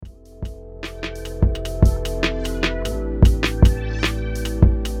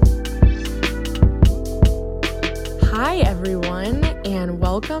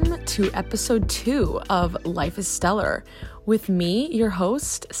welcome to episode 2 of Life is Stellar with me, your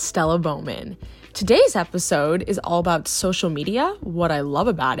host, Stella Bowman. Today's episode is all about social media, what I love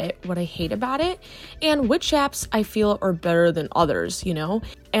about it, what I hate about it, and which apps I feel are better than others,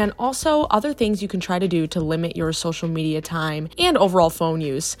 and also other things you can try to do to limit your social media time and overall phone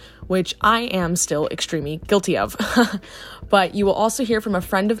use, which I am still extremely guilty of. But you will also hear from a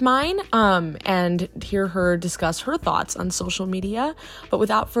friend of mine and hear her discuss her thoughts on social media. But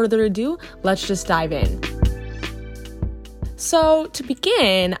without further ado, let's just dive in. So to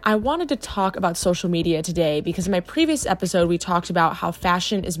begin, I wanted to talk about social media today because in my previous episode, we talked about how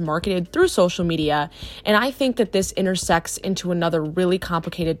fashion is marketed through social media. And I think that this intersects into another really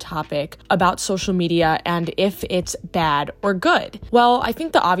complicated topic about social media and if it's bad or good. Well, I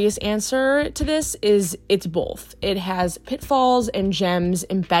think the obvious answer to this is it's both. It has pitfalls and gems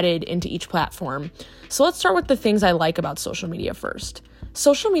embedded into each platform. So let's start with the things I like about social media first.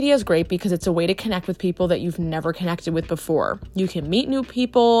 Social media is great because it's a way to connect with people that you've never connected with before. You can meet new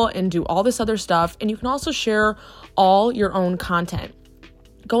people and do all this other stuff, and you can also share all your own content.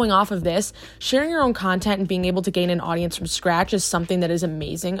 Going off of this, sharing your own content and being able to gain an audience from scratch is something that is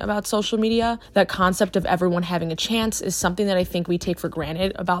amazing about social media. That concept of everyone having a chance is something that I think we take for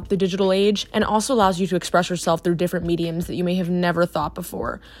granted about the digital age, and also allows you to express yourself through different mediums that you may have never thought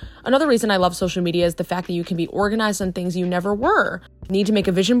before. Another reason I love social media is the fact that you can be organized on things you never were. Need to make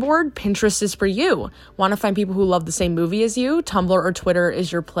a vision board? Pinterest is for you. Want to find people who love the same movie as you? Tumblr or Twitter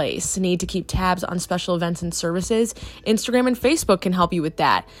is your place. Need to keep tabs on special events and services? Instagram and Facebook can help you with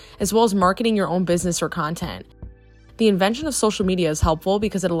that, as well as marketing your own business or content. The invention of social media is helpful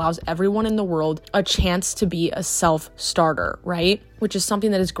because it allows everyone in the world a chance to be a self-starter, right? Which is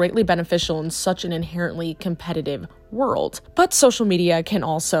something that is greatly beneficial in such an inherently competitive world. But social media can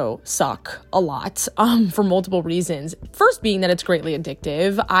also suck a lot for multiple reasons. First being that it's greatly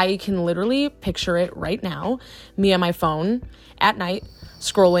addictive. I can literally picture it right now, me on my phone at night,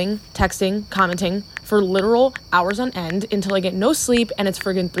 scrolling, texting, commenting for literal hours on end until I get no sleep and it's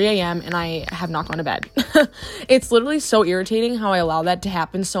friggin' 3 a.m. and I have not gone to bed. It's literally so irritating how I allow that to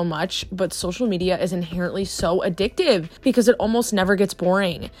happen so much, but social media is inherently so addictive because it almost never gets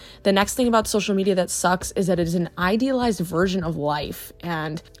boring. The next thing about social media that sucks is that it is an idealized version of life,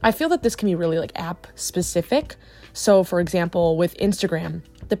 and I feel that this can be really app specific. So for example, with Instagram,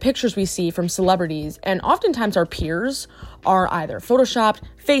 the pictures we see from celebrities and oftentimes our peers are either photoshopped,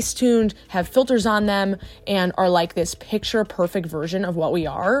 face-tuned, have filters on them, and are like this picture perfect version of what we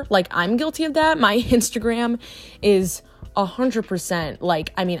are. I'm guilty of that. My Instagram is 100%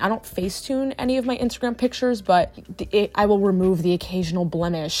 I don't face-tune any of my Instagram pictures, but I will remove the occasional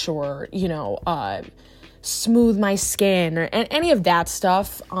blemish or, smooth my skin or any of that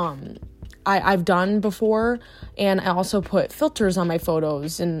stuff. I've done before, and I also put filters on my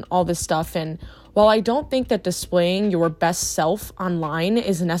photos and all this stuff. And while I don't think that displaying your best self online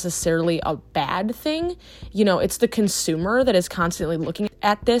is necessarily a bad thing, it's the consumer that is constantly looking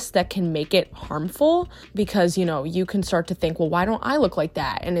at this that can make it harmful because, you can start to think, well, why don't I look like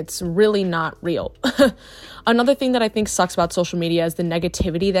that? And it's really not real. Another thing that I think sucks about social media is the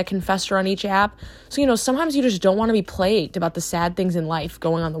negativity that can fester on each app. So, sometimes you just don't want to be plagued about the sad things in life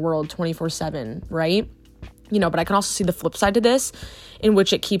going on in the world 24/7, right? But I can also see the flip side to this, in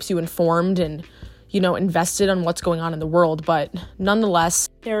which it keeps you informed and, invested on what's going on in the world. But nonetheless,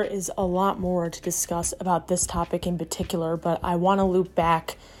 there is a lot more to discuss about this topic in particular, but I want to loop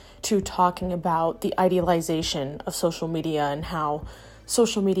back to talking about the idealization of social media and how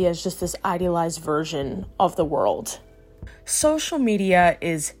social media is just this idealized version of the world. Social media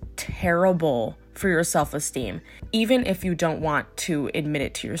is terrible for your self-esteem, even if you don't want to admit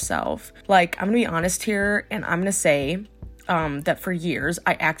it to yourself. I'm gonna be honest here, and I'm gonna say that for years,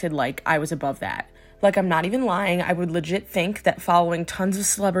 I acted like I was above that. I'm not even lying. I would legit think that following tons of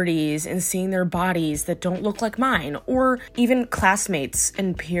celebrities and seeing their bodies that don't look like mine, or even classmates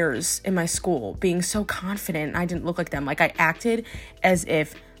and peers in my school being so confident I didn't look like them. I acted as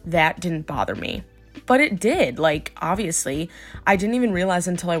if that didn't bother me. But it did. Obviously, I didn't even realize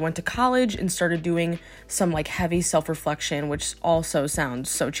until I went to college and started doing some heavy self-reflection, which also sounds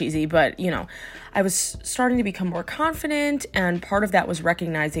so cheesy, but I was starting to become more confident, and part of that was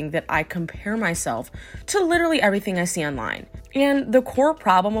recognizing that I compare myself to literally everything I see online. And the core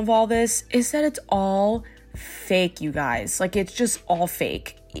problem of all this is that it's all fake, you guys. It's just all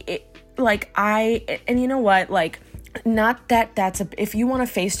fake. And you know what? Not that if you want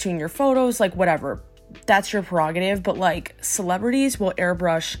to face-tune your photos, whatever, that's your prerogative, but celebrities will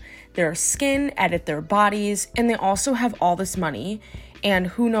airbrush their skin, edit their bodies, and they also have all this money, and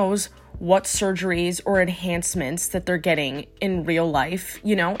who knows what surgeries or enhancements that they're getting in real life,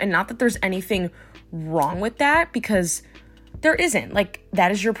 you know, and not that there's anything wrong with that, because there isn't. Like,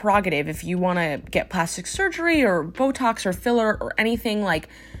 that is your prerogative. If you want to get plastic surgery or Botox or filler or anything, like,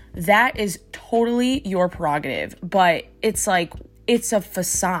 that is totally your prerogative. But it's like, it's a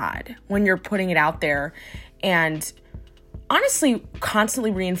facade when you're putting it out there and honestly constantly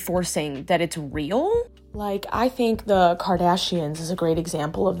reinforcing that it's real. Like, I think the Kardashians is a great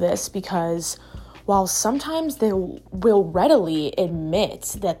example of this, because while sometimes they will readily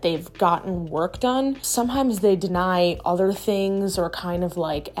admit that they've gotten work done, sometimes they deny other things or kind of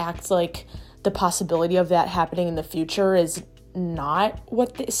like act like the possibility of that happening in the future is not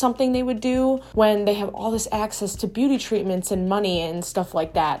something they would do when they have all this access to beauty treatments and money and stuff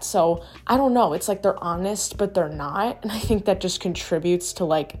like that. So I don't know, it's like they're honest, but they're not. And I think that just contributes to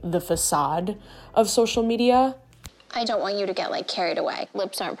like the facade of social media. I don't want you to get like carried away.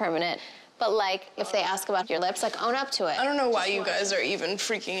 Lips aren't permanent. But, like, if they ask about your lips, like, own up to it. I don't know why you guys are even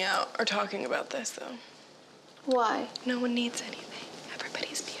freaking out or talking about this, though. Why? No one needs anything.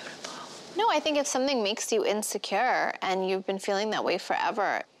 Everybody's beautiful. No, I think if something makes you insecure and you've been feeling that way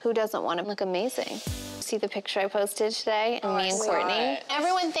forever, who doesn't want to look amazing? See the picture I posted today and me and Courtney?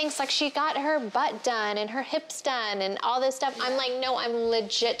 Everyone thinks, like, she got her butt done and her hips done and all this stuff. I'm like, no, I'm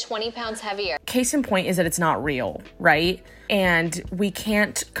legit 20 pounds heavier. Case in point is that it's not real, right? And we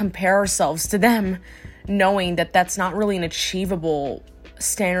can't compare ourselves to them knowing that that's not really an achievable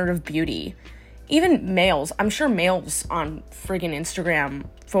standard of beauty. Even males, I'm sure males on friggin' Instagram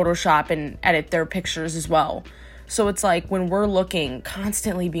Photoshop and edit their pictures as well. So it's like when we're looking,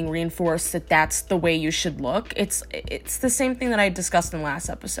 constantly being reinforced that that's the way you should look. It's the same thing that I discussed in the last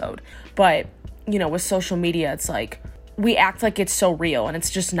episode. But, you know, with social media, it's like we act like it's so real and it's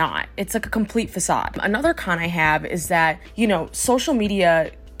just not. It's like a complete facade. Another con I have is that, you know, social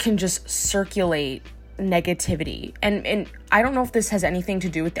media can just circulate negativity. And I don't know if this has anything to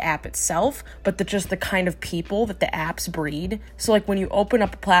do with the app itself, but just the kind of people that the apps breed. So like when you open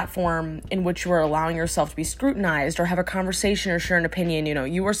up a platform in which you are allowing yourself to be scrutinized or have a conversation or share an opinion, you know,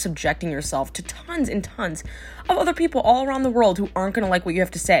 you are subjecting yourself to tons and tons of other people all around the world who aren't going to like what you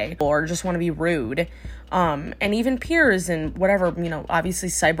have to say or just want to be rude. And even peers and whatever, you know, obviously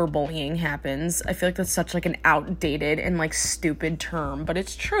cyberbullying happens. I feel like that's such like an outdated and like stupid term, but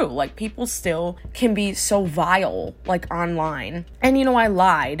it's true. Like people still can be so vile, like online. And you know, I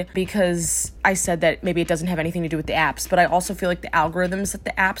lied because I said that maybe it doesn't have anything to do with the apps, but I also feel like the algorithms that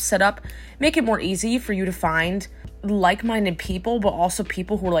the apps set up make it more easy for you to find like-minded people, but also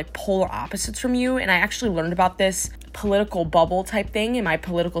people who are like polar opposites from you. And I actually learned about this political bubble type thing in my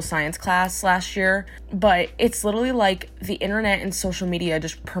political science class last year. But it's literally like the internet and social media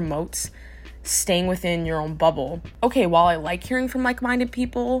just promotes staying within your own bubble. Okay, while I like hearing from like-minded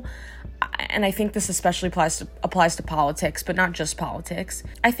people, and I think this especially applies to politics, but not just politics,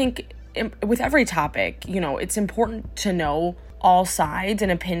 I think with every topic, you know, it's important to know all sides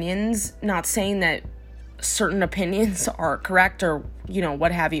and opinions, not saying that certain opinions are correct or, you know,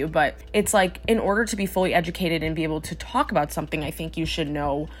 what have you, but it's like in order to be fully educated and be able to talk about something, I think you should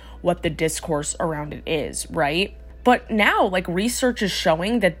know what the discourse around it is, right? But now, like, research is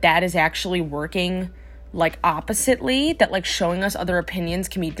showing that that is actually working like oppositely, that like showing us other opinions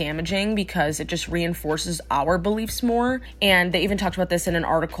can be damaging because it just reinforces our beliefs more. And they even talked about this in an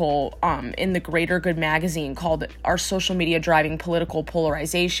article in the Greater Good magazine called Are Social Media Driving Political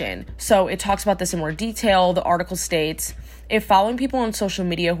Polarization? So it talks about this in more detail. The article states, if following people on social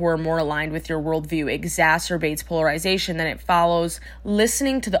media who are more aligned with your worldview exacerbates polarization, then it follows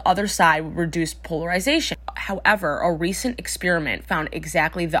listening to the other side will reduce polarization. However, a recent experiment found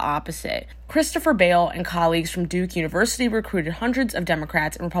exactly the opposite. Christopher Bale and colleagues from Duke University recruited hundreds of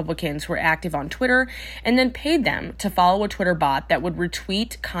Democrats and Republicans who were active on Twitter and then paid them to follow a Twitter bot that would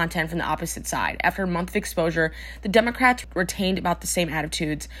retweet content from the opposite side. After a month of exposure, the Democrats retained about the same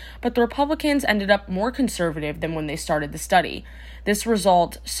attitudes, but the Republicans ended up more conservative than when they started the study. This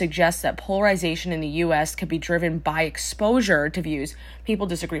result suggests that polarization in the U.S. could be driven by exposure to views people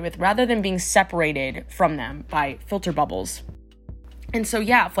disagree with rather than being separated from them by filter bubbles. And so,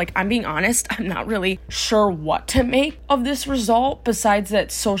 yeah, if like I'm being honest, I'm not really sure what to make of this result besides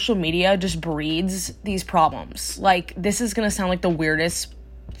that social media just breeds these problems. Like, this is going to sound like the weirdest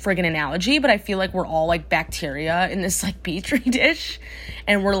friggin' analogy, but I feel like we're all like bacteria in this like petri dish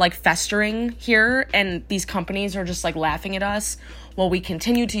and we're like festering here, and these companies are just like laughing at us while we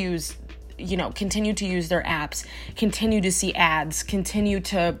continue to use their apps, continue to see ads, continue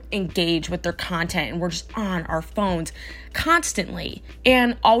to engage with their content, and we're just on our phones constantly.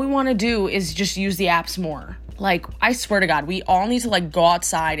 And all we want to do is just use the apps more. Like, I swear to God, we all need to, like, go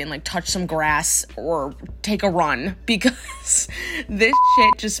outside and, like, touch some grass or take a run, because this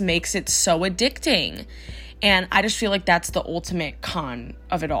shit just makes it so addicting. And I just feel like that's the ultimate con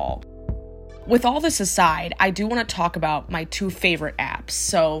of it all. With all this aside, I do want to talk about my 2 favorite apps.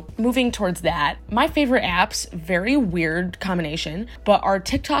 So moving towards that, my favorite apps, very weird combination, but are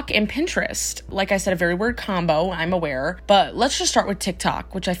TikTok and Pinterest. Like I said, a very weird combo, I'm aware, but let's just start with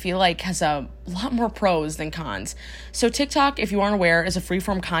TikTok, which I feel like has a lot more pros than cons. So TikTok, if you aren't aware, is a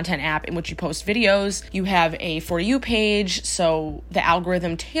freeform content app in which you post videos. You have a For You page, so the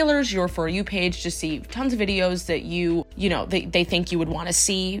algorithm tailors your For You page to see tons of videos that they think you would want to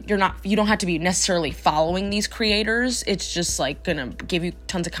see. You don't have to be necessarily following these creators. It's just like gonna give you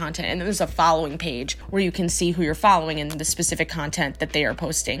tons of content, and there's a following page where you can see who you're following and the specific content that they are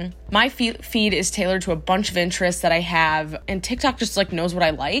posting. My feed is tailored to a bunch of interests that I have, and TikTok just like knows what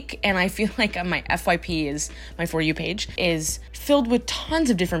I like, and I feel like my FYP is my For You page is filled with tons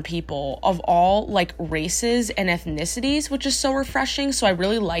of different people of all like races and ethnicities, which is so refreshing. So I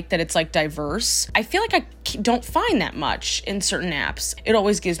really like that it's like diverse. I feel like I don't find that much in certain apps. It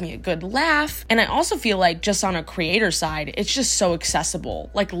always gives me a good laugh. And I also feel like just on a creator side, it's just so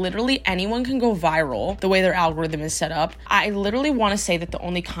accessible. Like literally anyone can go viral the way their algorithm is set up. I literally want to say that the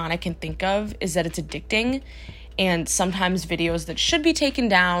only con I can think of is that it's addicting. And sometimes videos that should be taken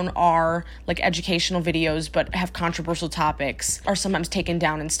down are like educational videos but have controversial topics are sometimes taken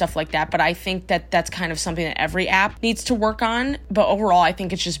down and stuff like that. But I think that that's kind of something that every app needs to work on. But overall, I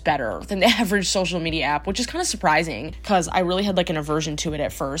think it's just better than the average social media app, which is kind of surprising because I really had like an aversion to it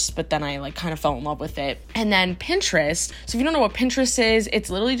at first, but then I like kind of fell in love with it. And then Pinterest. So if you don't know what Pinterest is, it's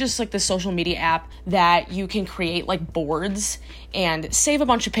literally just like the social media app that you can create like boards and save a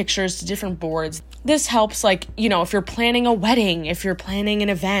bunch of pictures to different boards. This helps like, if you're planning a wedding, if you're planning an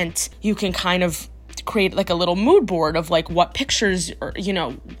event, you can kind of create like a little mood board of like what pictures or,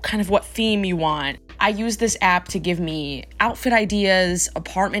 kind of what theme you want. I use this app to give me outfit ideas,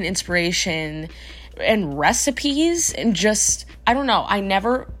 apartment inspiration, and recipes, and just, I don't know, I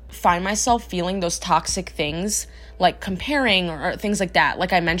never find myself feeling those toxic things like comparing or things like that,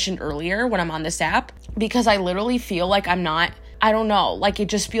 like I mentioned earlier when I'm on this app, because I literally feel like I don't know, like it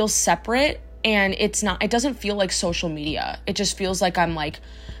just feels separate. And it doesn't feel like social media. It just feels like I'm like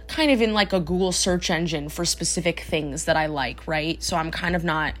kind of in like a Google search engine for specific things that I like, right? So I'm kind of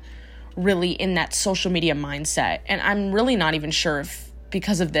not really in that social media mindset. And I'm really not even sure if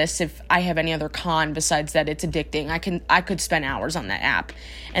because of this, if I have any other con besides that it's addicting. I could spend hours on that app,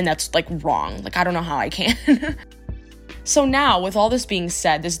 and that's like wrong. Like I don't know how I can. So now, with all this being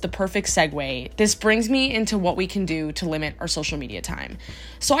said, this is the perfect segue. This brings me into what we can do to limit our social media time.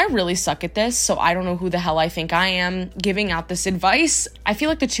 So I really suck at this, so I don't know who the hell I think I am giving out this advice. I feel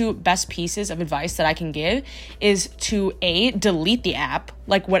like the 2 best pieces of advice that I can give is to delete the app,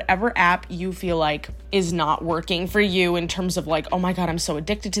 like whatever app you feel like is not working for you in terms of like, oh my God, I'm so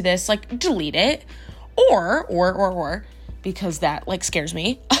addicted to this, like delete it. Or, because that like scares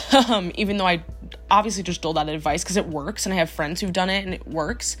me, even though I obviously just doled out advice because it works and I have friends who've done it and it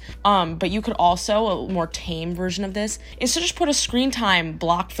works. But you could also, a more tame version of this is to just put a screen time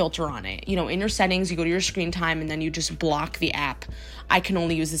block filter on it. In your settings, you go to your screen time and then you just block the app. I can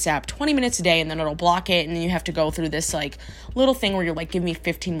only use this app 20 minutes a day, and then it'll block it. And then you have to go through this like little thing where you're like, give me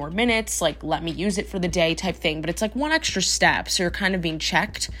 15 more minutes, like let me use it for the day type thing. But it's like one extra step. So you're kind of being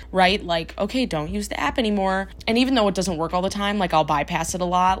checked, right? Like, okay, don't use the app anymore. And even though it doesn't work all the time, like I'll bypass it a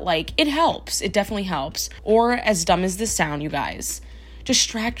lot. Like it helps. It definitely helps. Or as dumb as this sound, you guys,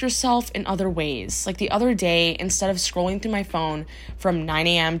 distract yourself in other ways. Like the other day, instead of scrolling through my phone from 9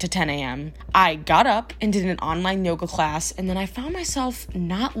 a.m. to 10 a.m., I got up and did an online yoga class, and then I found myself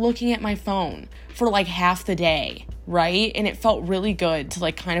not looking at my phone for like half the day, right? And it felt really good to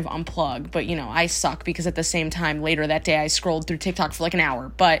like kind of unplug, but I suck because at the same time later that day I scrolled through TikTok for like an hour.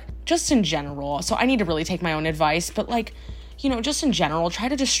 But just in general, so I need to really take my own advice, but like, just in general, try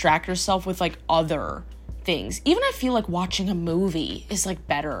to distract yourself with like other things. Even I feel like watching a movie is like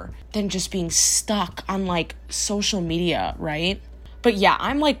better than just being stuck on like social media, right? But yeah,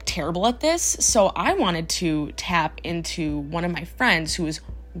 I'm like terrible at this. So I wanted to tap into one of my friends who is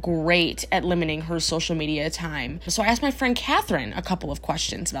great at limiting her social media time. So I asked my friend Catherine a couple of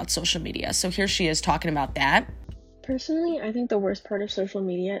questions about social media. So here she is talking about that. Personally, I think the worst part of social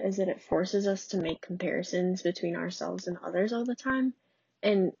media is that it forces us to make comparisons between ourselves and others all the time.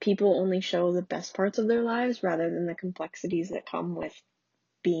 And people only show the best parts of their lives rather than the complexities that come with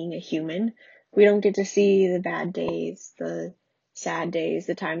being a human. We don't get to see the bad days, the sad days,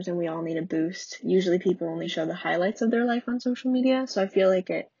 the times when we all need a boost. Usually people only show the highlights of their life on social media. So I feel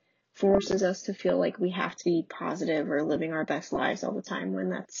like it forces us to feel like we have to be positive or living our best lives all the time when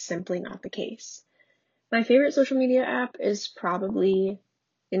that's simply not the case. My favorite social media app is probably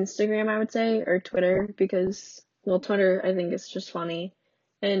Instagram, I would say, or Twitter, because, well, Twitter, I think, is just funny,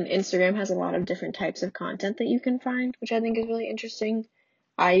 and Instagram has a lot of different types of content that you can find, which I think is really interesting.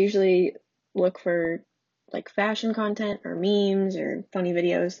 I usually look for, like, fashion content or memes or funny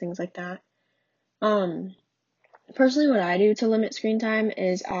videos, things like that. Personally, what I do to limit screen time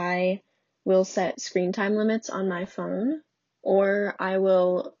is I will set screen time limits on my phone, or I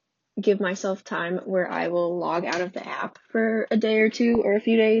will give myself time where I will log out of the app for a day or two or a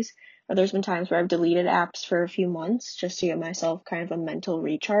few days. Or there's been times where I've deleted apps for a few months just to give myself kind of a mental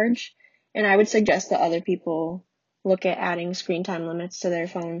recharge. And I would suggest that other people look at adding screen time limits to their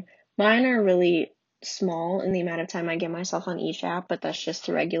phone. Mine are really small in the amount of time I give myself on each app, but that's just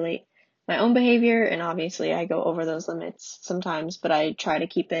to regulate my own behavior, and obviously I go over those limits sometimes, but I try to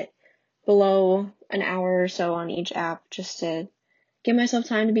keep it below an hour or so on each app just to give myself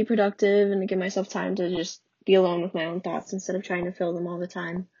time to be productive and to give myself time to just be alone with my own thoughts instead of trying to fill them all the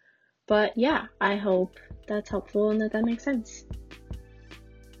time. But yeah, I hope that's helpful and that makes sense.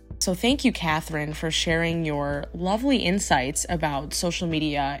 So thank you, Catherine, for sharing your lovely insights about social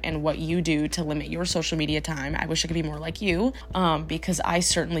media and what you do to limit your social media time. I wish I could be more like you, because I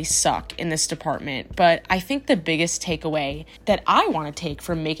certainly suck in this department. But I think the biggest takeaway that I want to take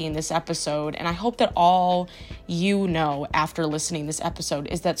from making this episode, and I hope that all you know after listening to this episode,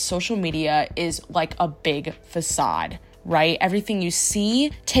 is that social media is like a big facade, right? Everything you see,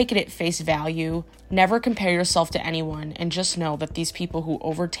 take it at face value. Never compare yourself to anyone, and just know that these people who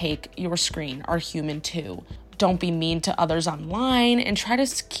overtake your screen are human too. Don't be mean to others online, and try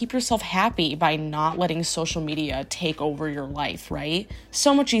to keep yourself happy by not letting social media take over your life, right?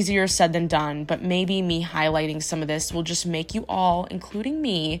 So much easier said than done, but maybe me highlighting some of this will just make you all, including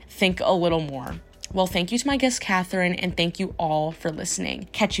me, think a little more. Well, thank you to my guest, Catherine, and thank you all for listening.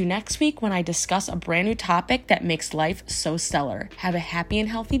 Catch you next week when I discuss a brand new topic that makes life so stellar. Have a happy and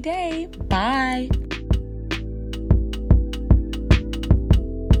healthy day. Bye.